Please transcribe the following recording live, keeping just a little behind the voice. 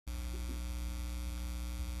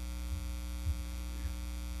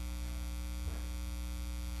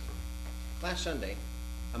Last Sunday,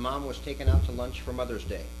 a mom was taken out to lunch for Mother's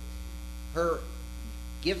Day. Her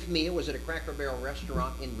gift meal was at a Cracker Barrel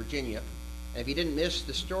restaurant in Virginia. And if you didn't miss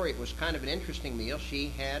the story, it was kind of an interesting meal. She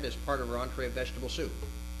had, as part of her entree, vegetable soup.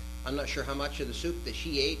 I'm not sure how much of the soup that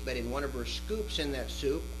she ate, but in one of her scoops in that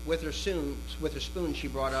soup, with her spoon, she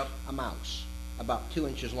brought up a mouse about 2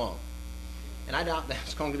 inches long. And I doubt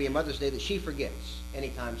that's going to be a Mother's Day that she forgets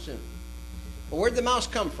anytime soon. But where'd the mouse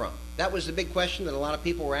come from? That was the big question that a lot of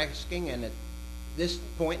people were asking, and at this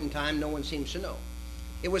point in time, no one seems to know.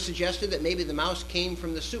 It was suggested that maybe the mouse came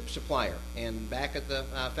from the soup supplier, and back at the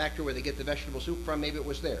factory where they get the vegetable soup from, maybe it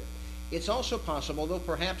was there. It's also possible, though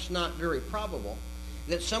perhaps not very probable,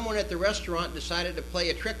 that someone at the restaurant decided to play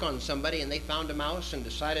a trick on somebody, and they found a mouse and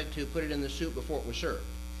decided to put it in the soup before it was served.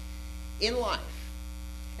 In life,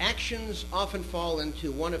 actions often fall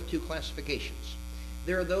into one of two classifications.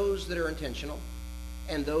 There are those that are intentional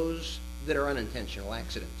and those that are unintentional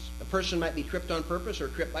accidents. A person might be tripped on purpose or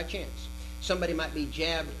tripped by chance. Somebody might be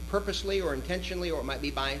jabbed purposely or intentionally, or it might be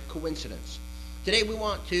by coincidence. Today we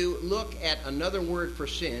want to look at another word for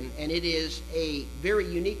sin, and it is a very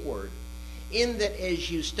unique word in that as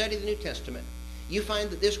you study the New Testament, you find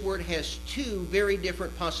that this word has two very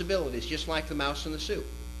different possibilities, just like the mouse in the soup.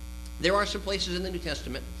 There are some places in the New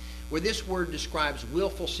Testament where this word describes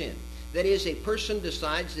willful sin. That is, a person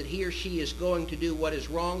decides that he or she is going to do what is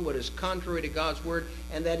wrong, what is contrary to God's word,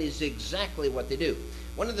 and that is exactly what they do.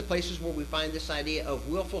 One of the places where we find this idea of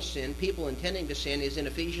willful sin, people intending to sin, is in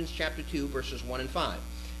Ephesians chapter 2, verses 1 and 5.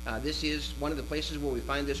 This is one of the places where we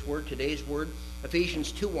find this word, today's word.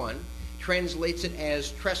 Ephesians 2:1 translates it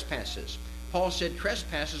as trespasses. Paul said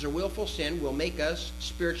trespasses or willful sin will make us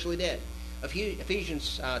spiritually dead.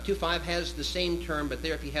 Ephesians 2:5 has the same term, but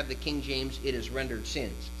there, if you have the King James, it is rendered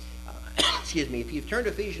sins. Excuse me. If you've turned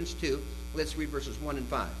to Ephesians 2, let's read verses 1 and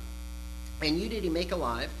 5. And you did he make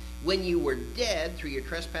alive when you were dead through your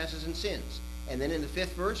trespasses and sins. And then in the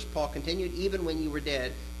 5th verse, Paul continued, even when you were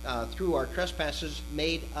dead through our trespasses,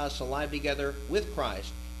 made us alive together with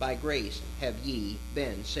Christ. By grace have ye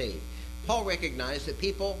been saved. Paul recognized that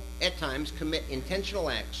people at times commit intentional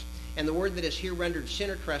acts, and the word that is here rendered sin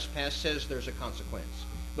or trespass says there's a consequence.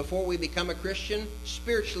 Before we become a Christian,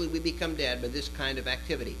 spiritually we become dead by this kind of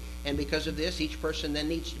activity. And because of this, each person then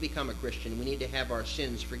needs to become a Christian. We need to have our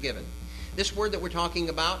sins forgiven. This word that we're talking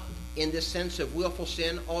about, in this sense of willful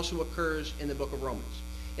sin, also occurs in the book of Romans.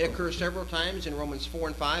 It occurs several times in Romans 4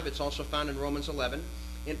 and 5. It's also found in Romans 11.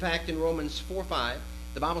 In fact, in Romans 4:5,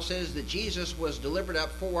 the Bible says that Jesus was delivered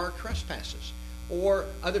up for our trespasses. Or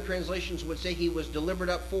other translations would say he was delivered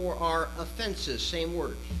up for our offenses, same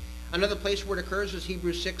word. Another place where it occurs is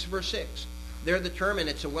Hebrews 6, verse 6. There the term, and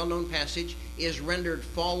it's a well-known passage, is rendered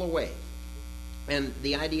fall away. And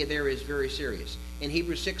the idea there is very serious. In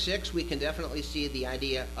Hebrews 6:6, we can definitely see the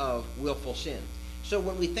idea of willful sin. So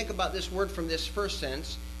when we think about this word from this first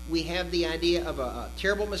sense, we have the idea of a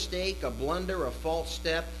terrible mistake, a blunder, a false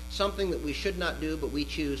step, something that we should not do, but we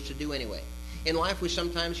choose to do anyway. In life, we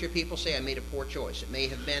sometimes hear people say, I made a poor choice. It may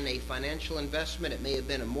have been a financial investment. It may have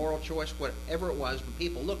been a moral choice, whatever it was. But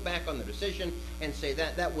people look back on the decision and say,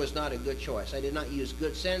 that was not a good choice. I did not use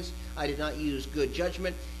good sense. I did not use good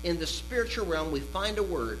judgment. In the spiritual realm, we find a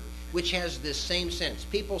word which has this same sense.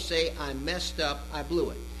 People say, I messed up, I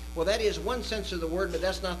blew it. Well, that is one sense of the word, but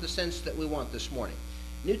that's not the sense that we want this morning.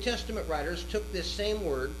 New Testament writers took this same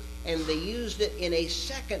word and they used it in a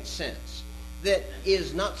second sense that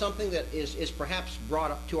is not something that is perhaps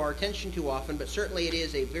brought up to our attention too often, but certainly it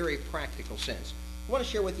is a very practical sense. I want to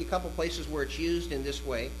share with you a couple places where it's used in this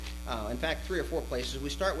way. In fact, 3 or 4 places.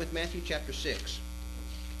 We start with Matthew chapter 6,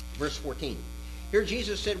 verse 14. Here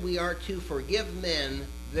Jesus said we are to forgive men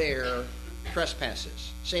their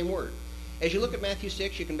trespasses. Same word. As you look at Matthew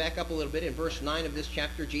 6, you can back up a little bit. In verse 9 of this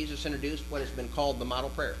chapter, Jesus introduced what has been called the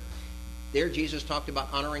model prayer. There, Jesus talked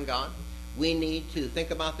about honoring God. We need to think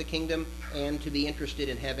about the kingdom and to be interested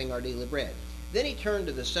in having our daily bread. Then he turned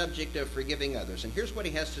to the subject of forgiving others. And here's what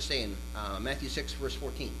he has to say in Matthew 6, verse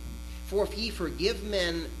 14. For if ye forgive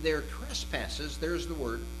men their trespasses, there's the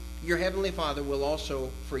word, your heavenly Father will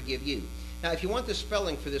also forgive you. Now, if you want the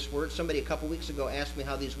spelling for this word, somebody a couple weeks ago asked me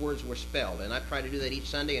how these words were spelled. And I try to do that each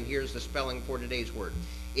Sunday, and here's the spelling for today's word.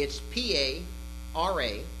 It's P-A-R-A-P-T-O-M-A.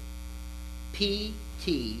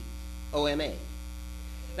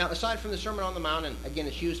 Now, aside from the Sermon on the Mount, and again,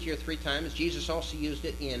 it's used here 3 times, Jesus also used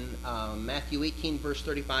it in Matthew 18, verse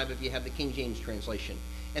 35, if you have the King James translation.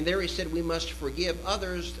 And there he said we must forgive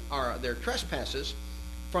others their trespasses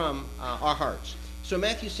from our hearts. So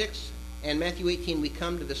Matthew 6 and Matthew 18, we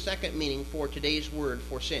come to the second meaning for today's word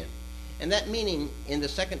for sin. And that meaning in the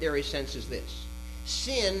secondary sense is this.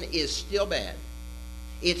 Sin is still bad,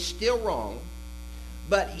 It's still wrong,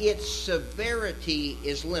 but its severity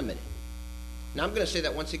is limited. Now, I'm going to say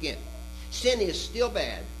that once again. Sin is still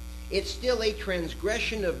bad. It's still a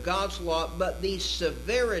transgression of God's law, but the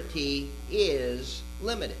severity is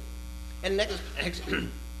limited. And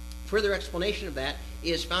further explanation of that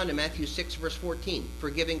is found in Matthew 6, verse 14,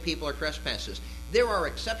 forgiving people our trespasses. There are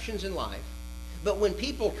exceptions in life, but when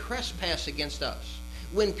people trespass against us,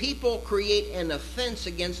 when people create an offense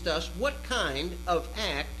against us, what kind of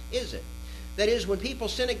act is it? That is, when people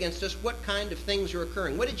sin against us, what kind of things are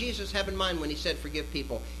occurring? What did Jesus have in mind when he said forgive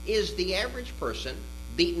people? Is the average person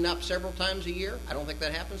beaten up several times a year? I don't think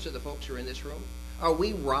that happens to the folks who are in this room. Are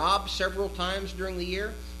we robbed several times during the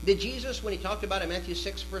year? Did Jesus, when he talked about in Matthew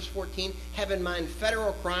 6, verse 14, have in mind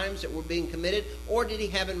federal crimes that were being committed, or did he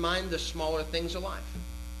have in mind the smaller things of life?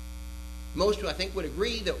 Most, I think, would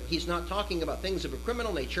agree that he's not talking about things of a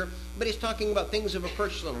criminal nature, but he's talking about things of a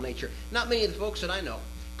personal nature. Not many of the folks that I know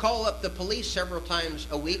call up the police several times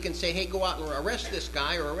a week and say, hey, go out and arrest this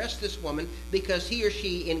guy or arrest this woman because he or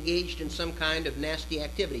she engaged in some kind of nasty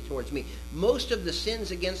activity towards me. Most of the sins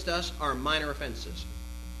against us are minor offenses.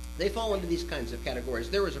 They fall into these kinds of categories.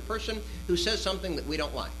 There is a person who says something that we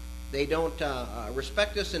don't like. They don't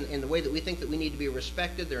respect us in the way that we think that we need to be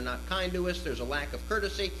respected. They're not kind to us. There's a lack of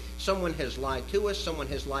courtesy. Someone has lied to us. Someone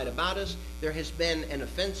has lied about us. There has been an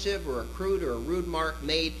offensive or a crude or a rude mark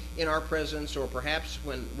made in our presence, or perhaps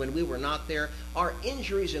when we were not there. Our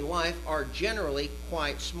injuries in life are generally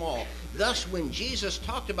quite small. Thus, when Jesus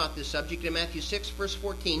talked about this subject in Matthew 6, verse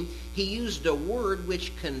 14, he used a word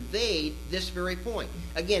which conveyed this very point.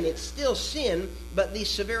 Again, it's still sin, but the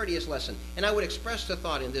severity is lessened. And I would express the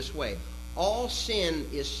thought in this way. All sin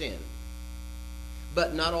is sin,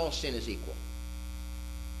 but not all sin is equal.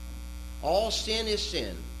 All sin is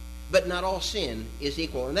sin, but not all sin is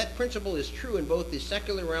equal. And that principle is true in both the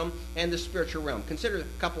secular realm and the spiritual realm. Consider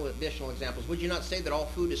a couple of additional examples. Would you not say that all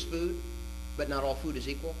food is food, but not all food is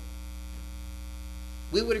equal?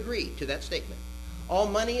 We would agree to that statement. All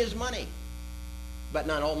money is money, but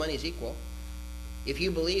not all money is equal. If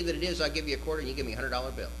you believe that it is, I'll give you a quarter and you give me a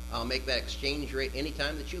 $100 bill. I'll make that exchange rate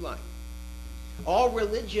anytime that you like. All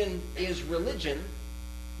religion is religion,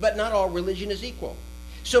 but not all religion is equal.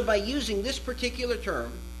 So by using this particular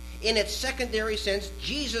term, in its secondary sense,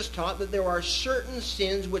 Jesus taught that there are certain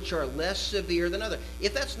sins which are less severe than others.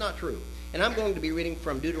 If that's not true, and I'm going to be reading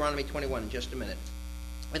from Deuteronomy 21 in just a minute.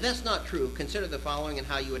 If that's not true, consider the following and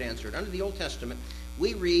how you would answer it. Under the Old Testament,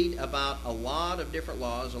 we read about a lot of different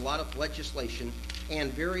laws, a lot of legislation,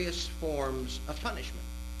 and various forms of punishment.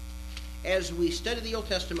 As we study the Old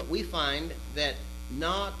Testament, we find that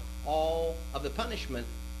not all of the punishment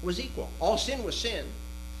was equal. All sin was sin.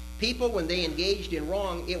 People, when they engaged in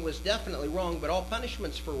wrong, it was definitely wrong, but all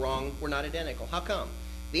punishments for wrong were not identical. How come?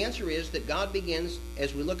 The answer is that God begins,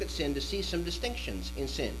 as we look at sin, to see some distinctions in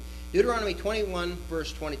sin. Deuteronomy 21,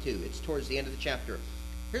 verse 22. It's towards the end of the chapter.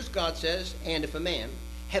 Here's God says, and if a man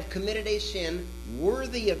have committed a sin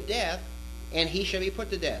worthy of death, and he shall be put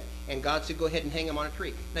to death. And God said, go ahead and hang him on a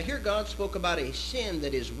tree. Now here God spoke about a sin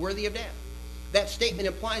that is worthy of death. That statement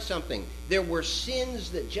implies something. There were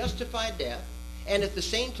sins that justified death, and at the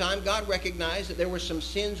same time, God recognized that there were some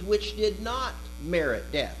sins which did not merit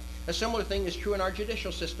death. A similar thing is true in our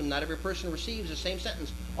judicial system. Not every person receives the same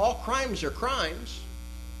sentence. All crimes are crimes,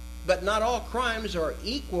 but not all crimes are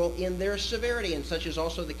equal in their severity, and such is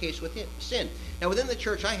also the case with sin. Now, within the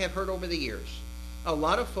church, I have heard over the years a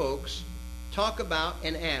lot of folks talk about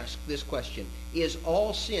and ask this question: is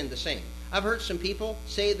all sin the same? I've heard some people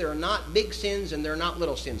say there are not big sins and there are not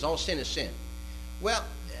little sins. All sin is sin. Well,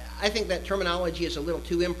 I think that terminology is a little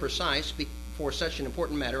too imprecise for such an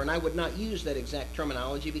important matter, and I would not use that exact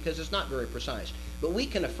terminology because it's not very precise. But we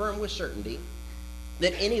can affirm with certainty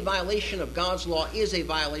that any violation of God's law is a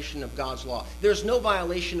violation of God's law. There's no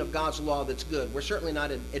violation of God's law that's good. We're certainly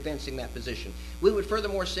not advancing that position. We would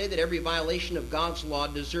furthermore say that every violation of God's law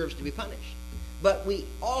deserves to be punished. But we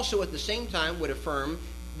also at the same time would affirm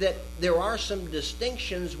that there are some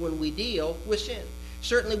distinctions when we deal with sin.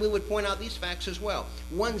 Certainly we would point out these facts as well.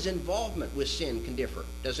 One's involvement with sin can differ,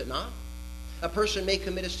 does it not? A person may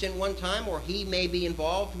commit a sin one time, or he may be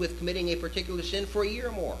involved with committing a particular sin for a year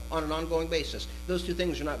or more on an ongoing basis. Those two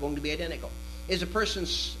things are not going to be identical. Is a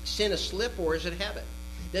person's sin a slip, or is it a habit?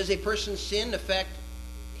 Does a person's sin affect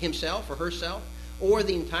himself or herself, or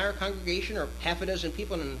the entire congregation, or half a dozen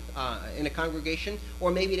people in a congregation,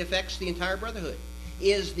 or maybe it affects the entire brotherhood?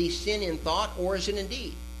 Is the sin in thought, or is it in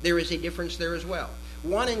deed? There is a difference there as well.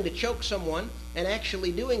 Wanting to choke someone and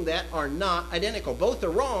actually doing that are not identical. Both are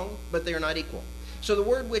wrong, but they are not equal. So the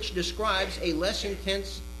word which describes a less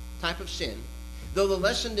intense type of sin though the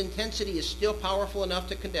lessened intensity is still powerful enough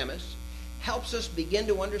to condemn us, helps us begin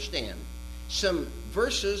to understand some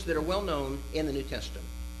verses that are well known in the New Testament.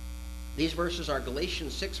 These verses are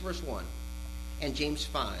Galatians 6, verse 1, and James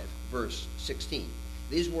 5, verse 16.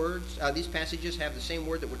 These passages have the same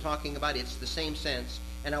word that we're talking about. It's the same sense,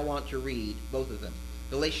 and I want to read both of them.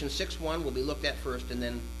 Galatians 6:1 will be looked at first, and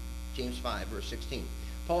then James 5, verse 16.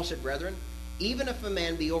 Paul said, "Brethren, even if a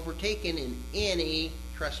man be overtaken in any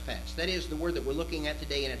trespass," that is the word that we're looking at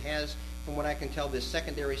today, and it has, from what I can tell, this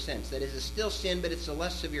secondary sense. That is, it's still sin, but it's a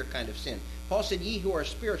less severe kind of sin. Paul said, "Ye who are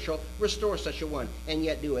spiritual, restore such a one, and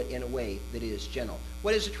yet do it in a way that is gentle."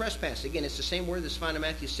 What is a trespass? Again, it's the same word that's found in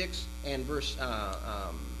Matthew 6 and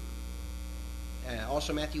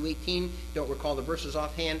also Matthew 18. Don't recall the verses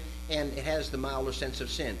offhand, and it has the milder sense of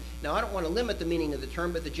sin. Now, I don't want to limit the meaning of the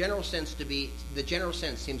term, but the general sense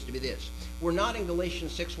seems to be this: we're not in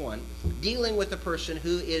Galatians 6:1 dealing with a person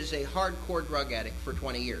who is a hardcore drug addict for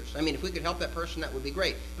 20 years. I mean, if we could help that person, that would be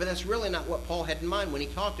great. But that's really not what Paul had in mind when he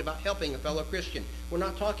talked about helping a fellow Christian. We're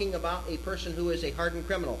not talking about a person who is a hardened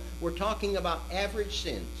criminal. We're talking about average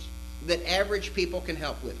sins that average people can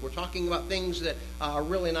help with. We're talking about things that are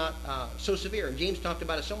really not so severe. And James talked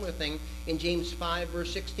about a similar thing in James 5,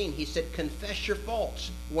 verse 16. He said, "Confess your faults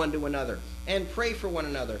one to another, and pray for one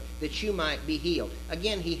another, that you might be healed."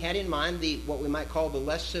 Again, he had in mind what we might call the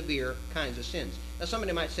less severe kinds of sins. Now,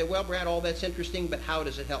 somebody might say, "Well, Brad, all that's interesting, but how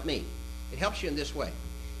does it help me?" It helps you in this way.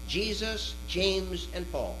 Jesus, James,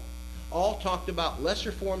 and Paul all talked about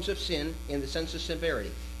lesser forms of sin in the sense of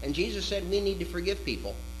severity. And Jesus said we need to forgive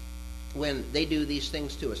people when they do these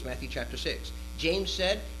things to us, Matthew chapter 6. James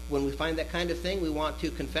said, when we find that kind of thing, we want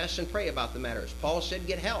to confess and pray about the matters. Paul said,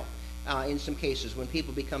 get help in some cases when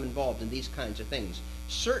people become involved in these kinds of things.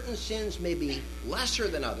 Certain sins may be lesser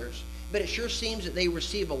than others, but it sure seems that they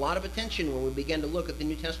receive a lot of attention when we begin to look at the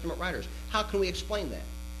New Testament writers. How can we explain that?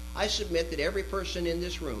 I submit that every person in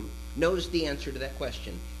this room knows the answer to that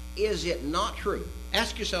question. Is it not true?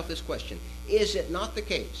 Ask yourself this question. Is it not the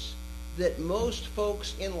case that most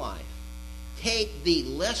folks in life take the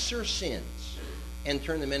lesser sins and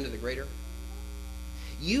turn them into the greater?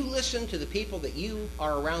 You listen to the people that you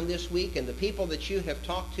are around this week and the people that you have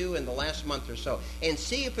talked to in the last month or so, and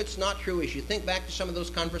see if it's not true as you think back to some of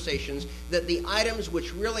those conversations that the items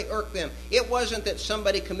which really irk them, it wasn't that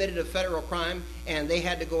somebody committed a federal crime and they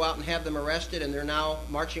had to go out and have them arrested and they're now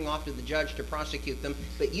marching off to the judge to prosecute them,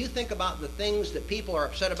 but you think about the things that people are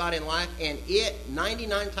upset about in life, and it,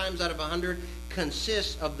 99 times out of 100,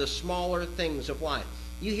 consists of the smaller things of life.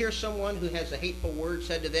 You hear someone who has a hateful word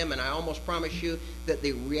said to them, and I almost promise you that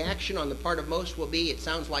the reaction on the part of most will be, it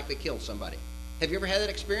sounds like they killed somebody. Have you ever had that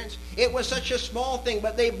experience? It was such a small thing,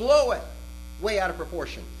 but they blow it way out of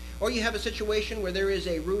proportion. Or you have a situation where there is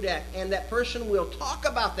a rude act, and that person will talk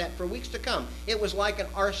about that for weeks to come. It was like an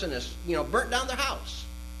arsonist, burnt down their house.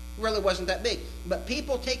 It really wasn't that big. But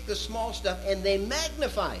people take the small stuff and they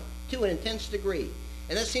magnify it to an intense degree.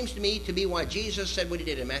 And that seems to me to be why Jesus said what he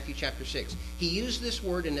did in Matthew chapter 6. He used this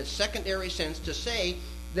word in its secondary sense to say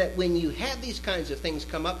that when you have these kinds of things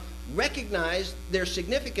come up, recognize their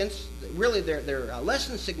significance, really their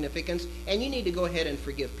lessened significance, and you need to go ahead and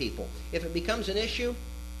forgive people. If it becomes an issue,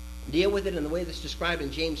 deal with it in the way that's described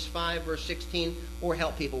in James 5, verse 16, or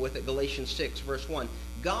help people with it, Galatians 6, verse 1.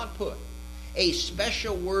 God put a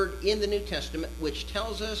special word in the New Testament which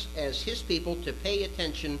tells us as his people to pay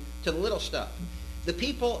attention to the little stuff. The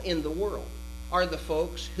people in the world are the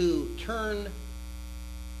folks who turn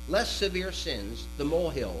less severe sins, the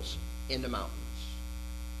molehills, into mountains.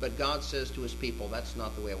 But God says to his people, that's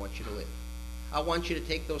not the way I want you to live. I want you to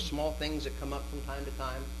take those small things that come up from time to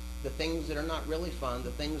time, the things that are not really fun,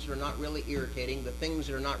 the things that are not really irritating, the things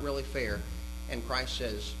that are not really fair, and Christ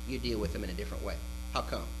says you deal with them in a different way. How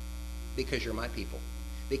come? Because you're my people.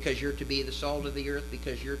 Because you're to be the salt of the earth,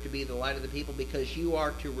 because you're to be the light of the people, because you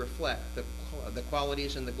are to reflect the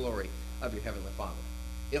qualities and the glory of your Heavenly Father.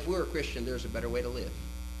 If we're a Christian, there's a better way to live.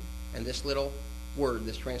 And this little word,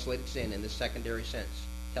 this translated sin in this secondary sense,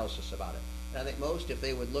 tells us about it. And I think most, if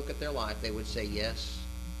they would look at their life, they would say, yes,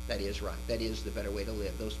 that is right. That is the better way to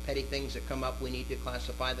live. Those petty things that come up, we need to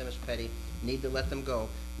classify them as petty, need to let them go,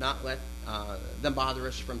 not let them bother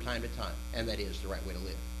us from time to time. And that is the right way to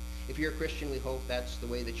live. If you're a Christian, we hope that's the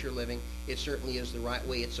way that you're living. It certainly is the right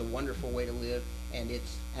way. It's a wonderful way to live, and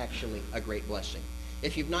it's actually a great blessing.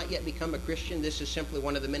 If you've not yet become a Christian, this is simply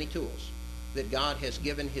one of the many tools that God has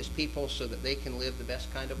given his people so that they can live the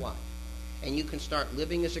best kind of life. And you can start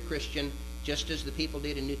living as a Christian just as the people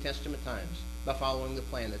did in New Testament times by following the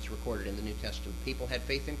plan that's recorded in the New Testament. People had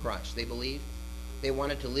faith in Christ. They believed. They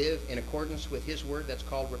wanted to live in accordance with his word. That's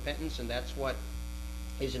called repentance, and that's what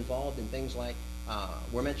is involved in things like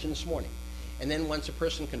were mentioned this morning. And then once a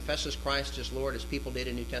person confesses Christ as Lord, as people did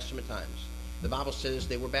in New Testament times, the Bible says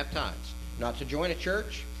they were baptized. Not to join a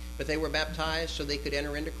church, but they were baptized so they could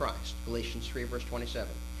enter into Christ. Galatians 3, verse 27.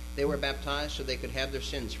 They were baptized so they could have their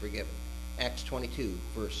sins forgiven. Acts 22,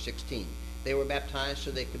 verse 16. They were baptized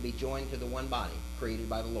so they could be joined to the one body created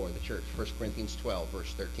by the Lord, the church. 1 Corinthians 12,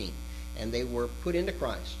 verse 13. And they were put into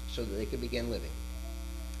Christ so that they could begin living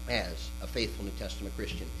as a faithful New Testament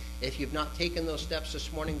Christian. If you've not taken those steps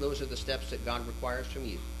this morning, those are the steps that God requires from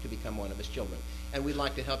you to become one of his children. And we'd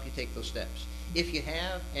like to help you take those steps. If you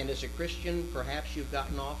have, and as a Christian, perhaps you've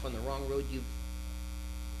gotten off on the wrong road,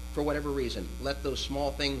 for whatever reason, let those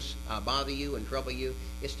small things bother you and trouble you,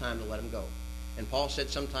 it's time to let them go. And Paul said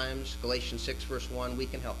sometimes, Galatians 6, verse 1, we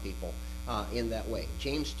can help people in that way.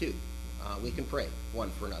 James 2, we can pray one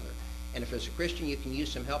for another. And if as a Christian you can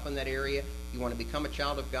use some help in that area, you want to become a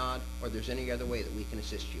child of God, or there's any other way that we can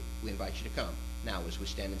assist you, we invite you to come now as we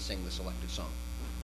stand and sing the selected song.